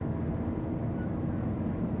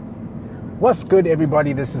What's good,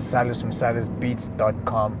 everybody? This is Silas from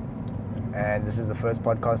silasbeats.com, and this is the first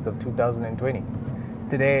podcast of 2020.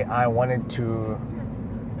 Today, I wanted to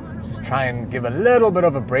just try and give a little bit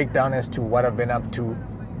of a breakdown as to what I've been up to.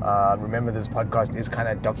 Remember, this podcast is kind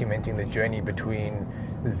of documenting the journey between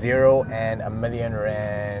 0 and R1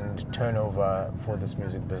 million turnover for this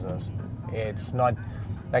music business. It's not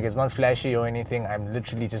flashy or anything. I'm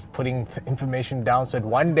literally just putting information down so that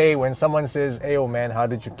one day when someone says, hey, oh man, how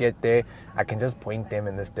did you get there? I can just point them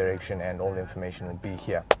in this direction and all the information will be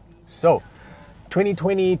here. So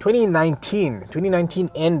 2019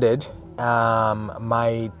 ended.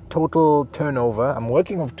 My total turnover, I'm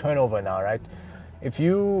working off turnover now, right? If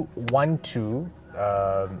you want to,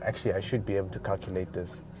 actually I should be able to calculate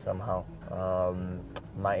this somehow.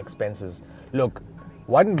 My expenses. Look,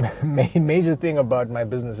 one major thing about my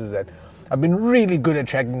business is that I've been really good at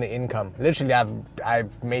tracking the income. Literally,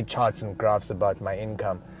 I've made charts and graphs about my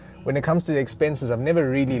income. When it comes to the expenses, I've never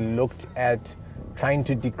really looked at trying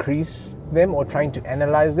to decrease them or trying to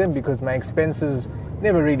analyze them because my expenses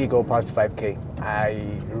never really go past 5K. I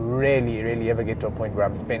rarely ever get to a point where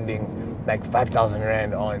I'm spending like 5,000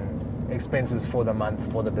 Rand on expenses for the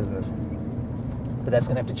month for the business. But that's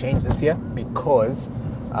gonna have to change this year because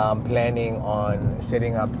I'm planning on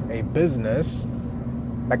setting up a business,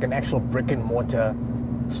 like an actual brick and mortar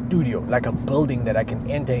studio, like a building that I can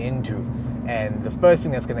enter into. And the first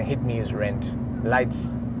thing that's going to hit me is rent,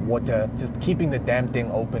 lights, water. Just keeping the damn thing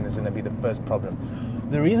open is going to be the first problem.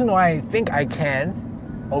 The reason why I think I can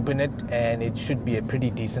open it, and it should be a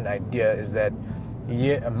pretty decent idea, is that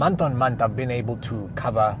month on month I've been able to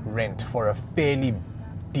cover rent for a fairly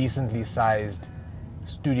decently sized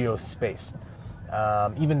studio space.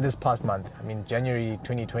 Even this past month, I mean, January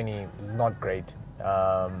 2020 is not great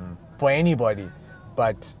for anybody,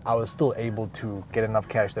 but I was still able to get enough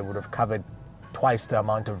cash that would have covered twice the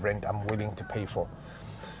amount of rent I'm willing to pay for.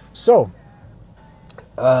 So,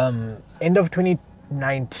 end of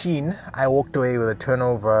 2019, I walked away with a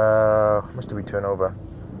turnover, how much did we turn over?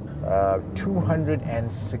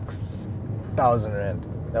 206,000 Rand.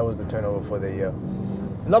 That was the turnover for the year.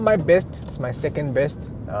 Not my best, it's my second best.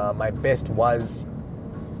 My best was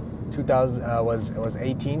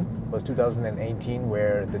 2018,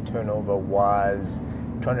 where the turnover was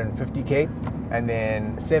 250k, and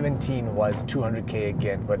then 17 was 200k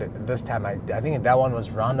again. But this time, I think that one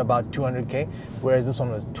was round about 200k, whereas this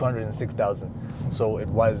one was 206,000. So it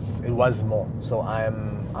was more. So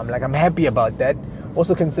I'm happy about that.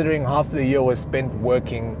 Also considering half the year was spent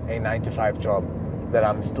working a 9-to-5 job that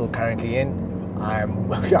I'm still currently in. I'm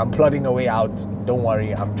plodding away out. Don't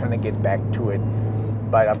worry, I'm trying to get back to it.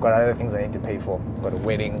 But I've got other things I need to pay for. I've got a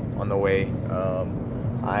wedding on the way.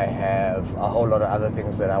 I have a whole lot of other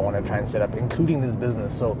things that I want to try and set up, including this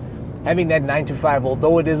business. So having that 9-to-5,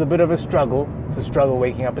 although it is a bit of a struggle, it's a struggle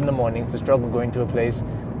waking up in the morning, it's a struggle going to a place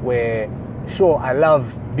where, sure, I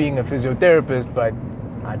love being a physiotherapist, but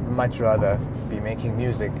I'd much rather be making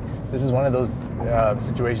music. This is one of those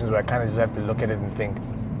situations where I kind of just have to look at it and think,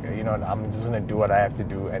 you know, I'm just going to do what I have to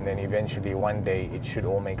do, and then eventually one day it should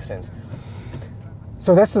all make sense.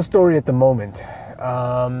 So that's the story at the moment.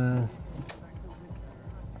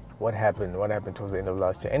 What happened towards the end of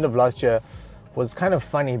last year? End of last year was kind of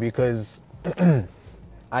funny because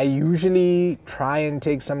I usually try and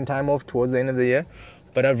take some time off towards the end of the year,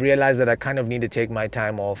 but I've realized that I kind of need to take my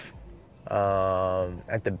time off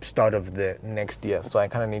at the start of the next year. So I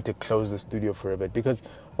kind of need to close the studio for a bit, because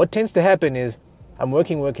what tends to happen is I'm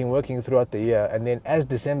working throughout the year, and then as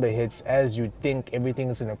December hits, as you think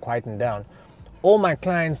everything's going to quieten down, all my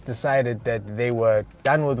clients decided that they were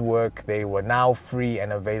done with work, they were now free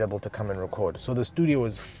and available to come and record. So the studio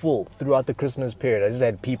was full throughout the Christmas period. I just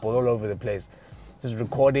had people all over the place just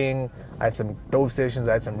recording. I had some dope sessions,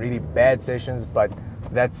 I had some really bad sessions, but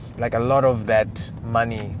that's like a lot of that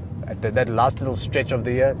money at that last little stretch of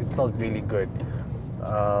the year. It felt really good.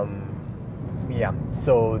 Yeah,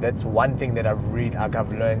 so that's one thing that I've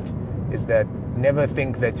learned, is that never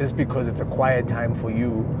think that just because it's a quiet time for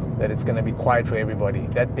you that it's going to be quiet for everybody.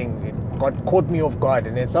 That thing, it caught me off guard,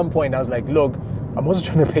 and at some point I was like, look, I'm also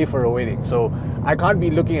trying to pay for a wedding, so I can't be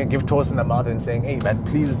looking at gift horse in the mouth and saying, hey man,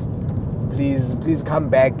 please come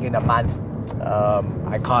back in a month.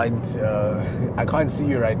 I can't see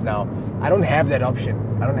you right now. I don't have that option.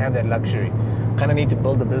 I don't have that luxury. Kind of need to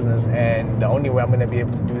build a business, and the only way I'm going to be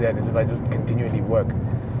able to do that is if I just continually work.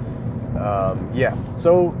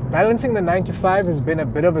 So balancing the 9-to-5 has been a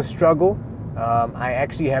bit of a struggle. I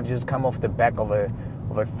actually have just come off the back of a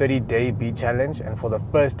 30-day beat challenge, and for the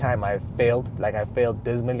first time I failed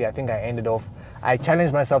dismally. I think I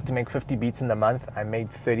challenged myself to make 50 beats in the month. I made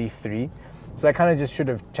 33, So I kind of just should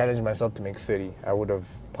have challenged myself to make 30. I would have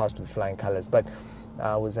passed with flying colors, but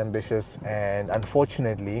I was ambitious, and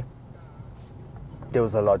unfortunately, there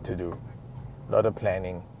was a lot to do, a lot of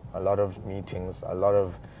planning, a lot of meetings, a lot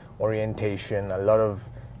of orientation, a lot of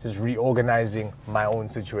just reorganizing my own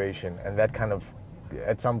situation. And that kind of,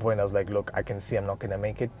 at some point I was like, look, I can see I'm not going to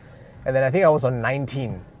make it. And then I think I was on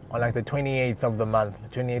 19, on like the 28th of the month,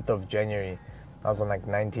 28th of January. I was on like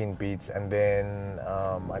 19 beats, and then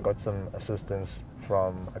I got some assistance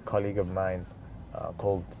from a colleague of mine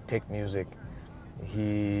called Tech Music.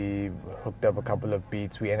 He hooked up a couple of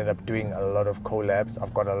beats. We ended up doing a lot of collabs.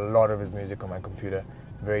 I've got a lot of his music on my computer.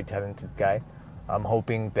 Very talented guy. I'm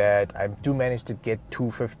hoping that I do manage to get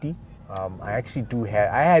 250. I actually do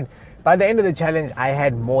have, by the end of the challenge, I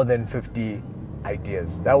had more than 50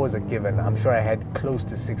 ideas. That was a given. I'm sure I had close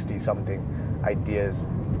to 60 something ideas.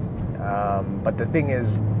 But the thing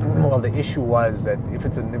is, well, the issue was that if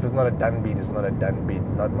it's not a done beat, it's not a done beat.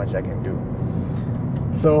 Not much I can do.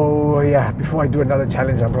 So yeah, before I do another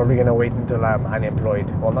challenge, I'm probably gonna wait until I'm unemployed.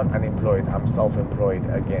 Well, not unemployed, I'm self-employed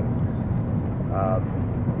again.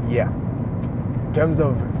 Yeah. In terms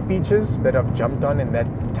of features that I've jumped on in that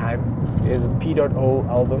time, there's a P.O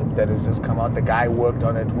album that has just come out. The guy worked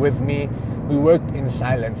on it with me. We worked in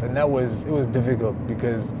silence, and it was difficult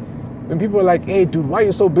because when people are like, hey dude, why are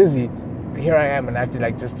you so busy? Here I am, and I have to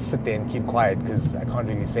like just sit there and keep quiet because I can't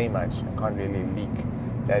really say much. I can't really leak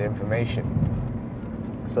that information.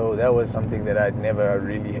 So that was something that I'd never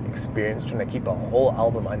really experienced, trying to keep a whole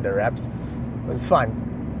album under wraps. It was fun.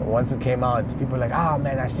 But once it came out, people were like,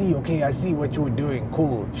 man, I see what you were doing.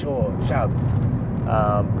 Cool, sure, shout.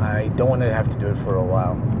 I don't want to have to do it for a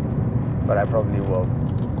while, but I probably will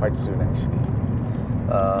quite soon actually.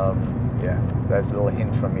 Yeah, that's a little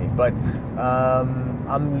hint from me. But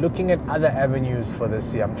I'm looking at other avenues for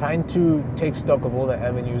this year. I'm trying to take stock of all the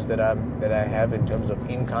avenues that I have in terms of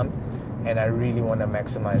income, and I really want to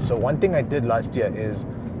maximize. So one thing I did last year is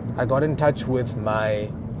I got in touch with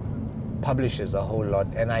my publishers a whole lot,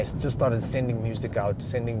 and I just started sending music out.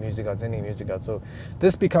 So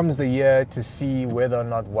this becomes the year to see whether or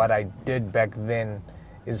not what I did back then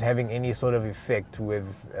is having any sort of effect with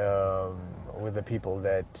the people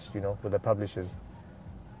that, with the publishers.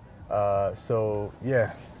 So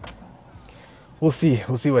yeah, we'll see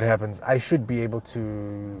what happens. I should be able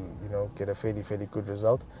to, get a fairly good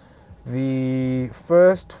result. The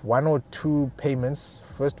first one or two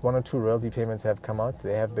royalty payments have come out.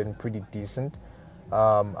 They have been pretty decent.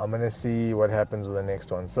 I'm going to see what happens with the next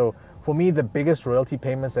one. So for me, the biggest royalty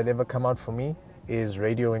payments that ever come out for me is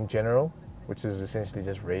Radio in General, which is essentially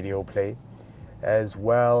just radio play, as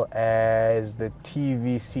well as the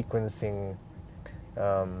TV sequencing,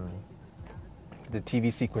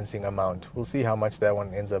 amount. We'll see how much that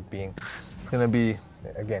one ends up being. It's going to be,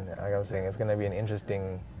 again, like I was saying, it's going to be an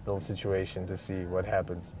interesting little situation to see what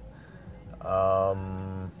happens.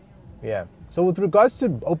 Yeah. So with regards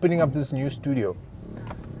to opening up this new studio,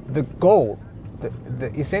 the goal,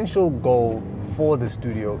 the essential goal for the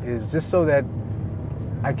studio is just so that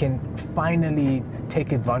I can finally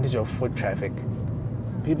take advantage of foot traffic.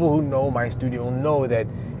 People who know my studio know that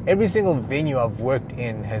every single venue I've worked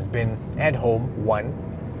in has been at home, one,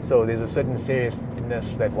 so there's a certain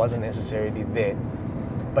seriousness that wasn't necessarily there.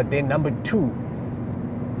 But then number two,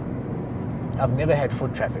 I've never had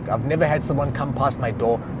foot traffic. I've never had someone come past my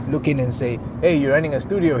door, look in and say, hey, you're running a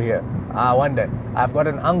studio here. I wonder, I've got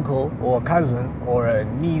an uncle or a cousin or a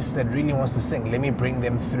niece that really wants to sing. Let me bring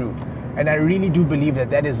them through. And I really do believe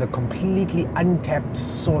that is a completely untapped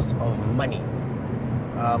source of money.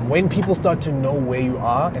 When people start to know where you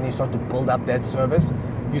are and you start to build up that service,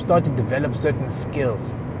 you start to develop certain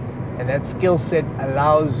skills. And that skill set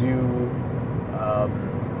allows you,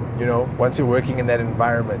 once you're working in that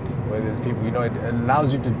environment where there's people, it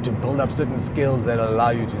allows you to build up certain skills that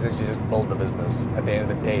allow you to essentially just build the business. At the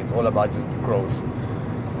end of the day, it's all about just growth.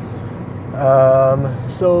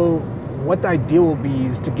 So what the idea will be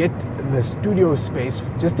is to get the studio space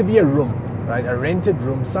just to be a room, right? A rented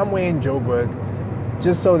room somewhere in Joburg,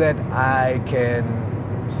 just so that I can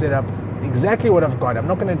set up exactly what I've got. I'm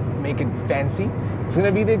not going to make it fancy. It's going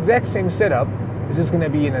to be the exact same setup. It's just going to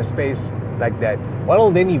be in a space like that. What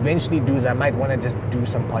I'll then eventually do is I might want to just do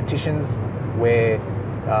some partitions where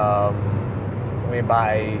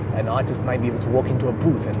whereby an artist might be able to walk into a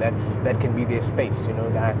booth, and that can be their space.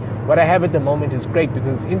 What I have at the moment is great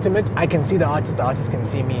because it's intimate. I can see the artist can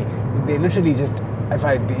see me. They literally just, if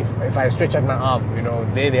I stretch out my arm,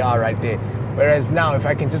 there they are right there. Whereas now, if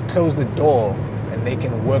I can just close the door and they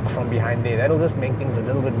can work from behind there, that'll just make things a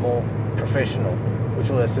little bit more professional, which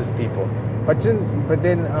will assist people. But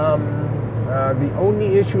then the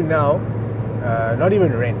only issue now not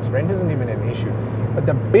even rent. Rent isn't even an issue. But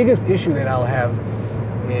the biggest issue that I'll have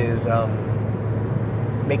is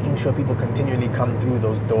making sure people continually come through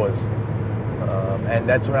those doors. And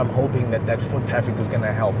that's where I'm hoping that foot traffic is going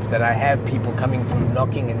to help. That I have people coming through,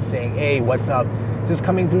 knocking and saying, hey, what's up? Just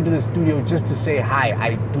coming through to the studio just to say hi.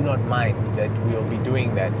 I do not mind that we'll be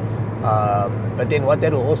doing that. But then what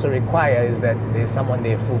that will also require is that there's someone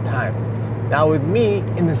there full time. Now with me,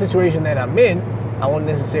 in the situation that I'm in, I won't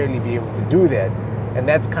necessarily be able to do that. And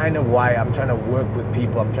that's kind of why I'm trying to work with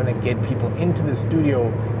people. I'm trying to get people into the studio.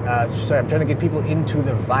 I'm trying to get people into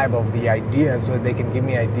the vibe of the idea so that they can give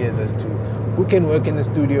me ideas as to who can work in the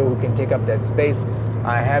studio, who can take up that space.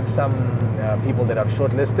 I have some people that I've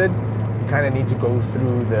shortlisted. You kind of need to go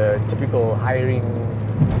through the typical hiring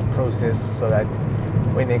process so that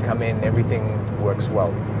when they come in, everything works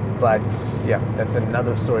well. But yeah, that's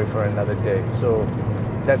another story for another day. So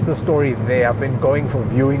that's the story there. I've been going for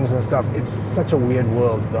viewings and stuff. It's such a weird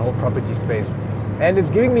world, the whole property space. And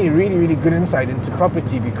it's giving me really, really good insight into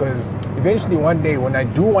property, because eventually one day when I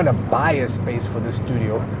do want to buy a space for the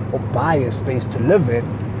studio or buy a space to live in,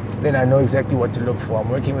 then I know exactly what to look for. I'm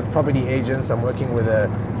working with property agents. I'm working with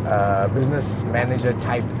a business manager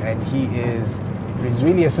type, and he's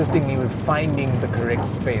really assisting me with finding the correct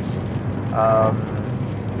space.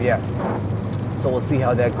 Yeah, so we'll see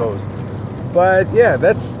how that goes. But yeah,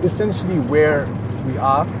 that's essentially where we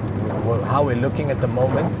are, how we're looking at the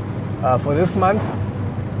moment. For this month,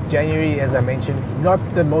 January, as I mentioned, not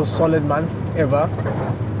the most solid month ever,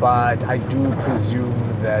 but I do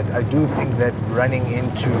think that running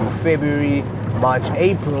into February, March,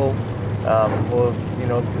 April,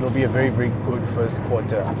 it'll be a very, very good first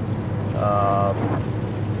quarter,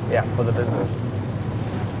 for the business.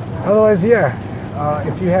 Otherwise,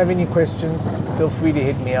 if you have any questions, feel free to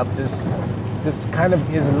hit me up. This kind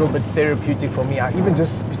of is a little bit therapeutic for me. Even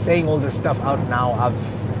just saying all this stuff out now,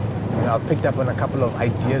 I've picked up on a couple of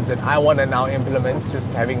ideas that I want to now implement, just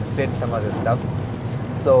having said some other stuff.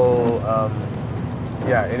 So,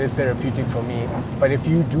 it is therapeutic for me. But if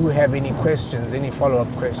you do have any questions, any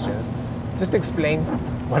follow-up questions, just explain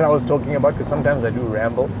what I was talking about, because sometimes I do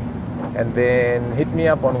ramble. And then hit me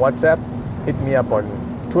up on WhatsApp, hit me up on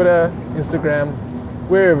Twitter, Instagram,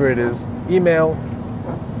 wherever it is, email,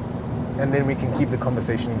 and then we can keep the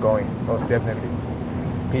conversation going, most definitely.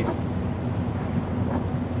 Peace.